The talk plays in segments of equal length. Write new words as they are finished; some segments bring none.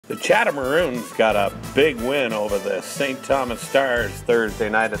The Chatham Maroons got a big win over the St. Thomas Stars Thursday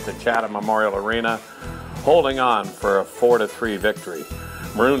night at the Chatham Memorial Arena, holding on for a 4-3 victory.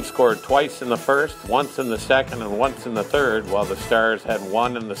 Maroons scored twice in the first, once in the second, and once in the third, while the Stars had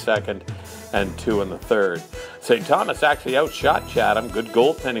one in the second and two in the third. St. Thomas actually outshot Chatham. Good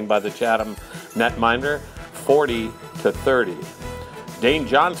goaltending by the Chatham netminder, 40-30. Dane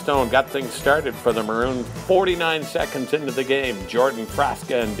Johnstone got things started for the Maroons 49 seconds into the game. Jordan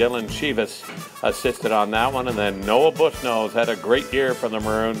Frasca and Dylan Shivas assisted on that one, and then Noah Bushnell had a great year for the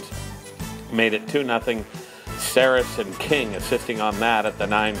Maroons, made it 2-0. Saris and King assisting on that at the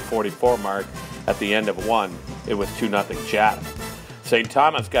 9:44 mark. At the end of one, it was 2-0 Chatham. St.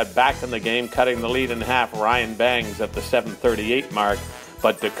 Thomas got back in the game, cutting the lead in half. Ryan Bangs at the 7:38 mark,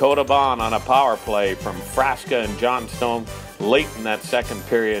 but Dakota Bohn on a power play from Frasca and Johnstone late in that second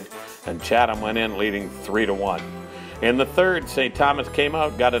period, and Chatham went in leading 3-1. In the third, St. Thomas came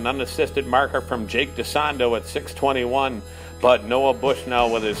out, got an unassisted marker from Jake DeSando at 6:21, but Noah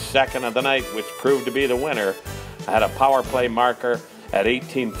Bushnell with his second of the night, which proved to be the winner, had a power play marker at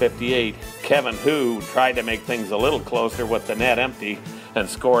 18:58. Kevin Hu tried to make things a little closer with the net empty and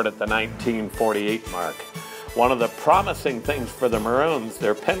scored at the 19:48 mark. One of the promising things for the Maroons,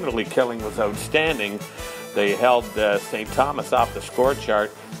 their penalty killing was outstanding. They held St. Thomas off the score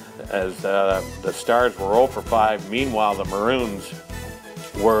chart as the Stars were 0 for 5. Meanwhile, the Maroons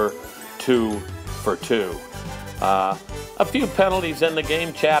were 2 for 2. A few penalties in the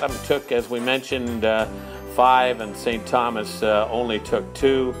game. Chatham took, as we mentioned, 5, and St. Thomas only took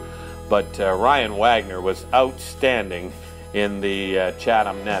 2. But Ryan Wagner was outstanding in the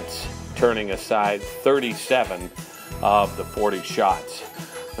Chatham nets, turning aside 37 of the 40 shots.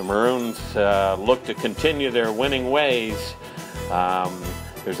 The Maroons look to continue their winning ways.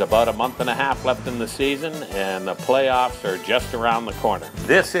 There's about a month and a half left in the season, and the playoffs are just around the corner.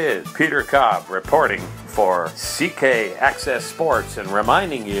 This is Peter Cobb reporting for CK Access Sports and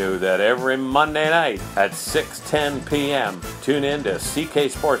reminding you that every Monday night at 6:10 p.m., tune in to CK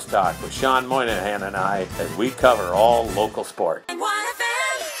Sports Talk with Sean Moynihan and I as we cover all local sport.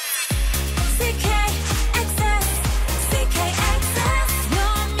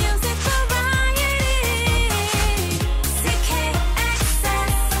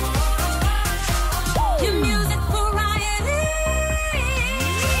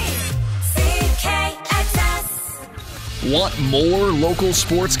 Want more local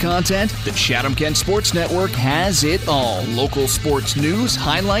sports content? The Chatham-Kent Sports Network has it all. Local sports news,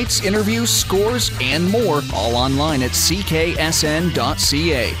 highlights, interviews, scores, and more, all online at cksn.ca.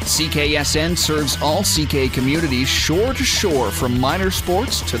 CKSN serves all CK communities shore to shore, from minor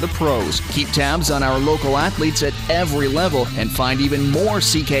sports to the pros. Keep tabs on our local athletes at every level and find even more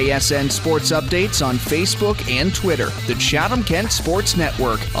CKSN sports updates on Facebook and Twitter. The Chatham-Kent Sports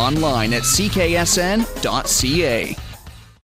Network, online at cksn.ca.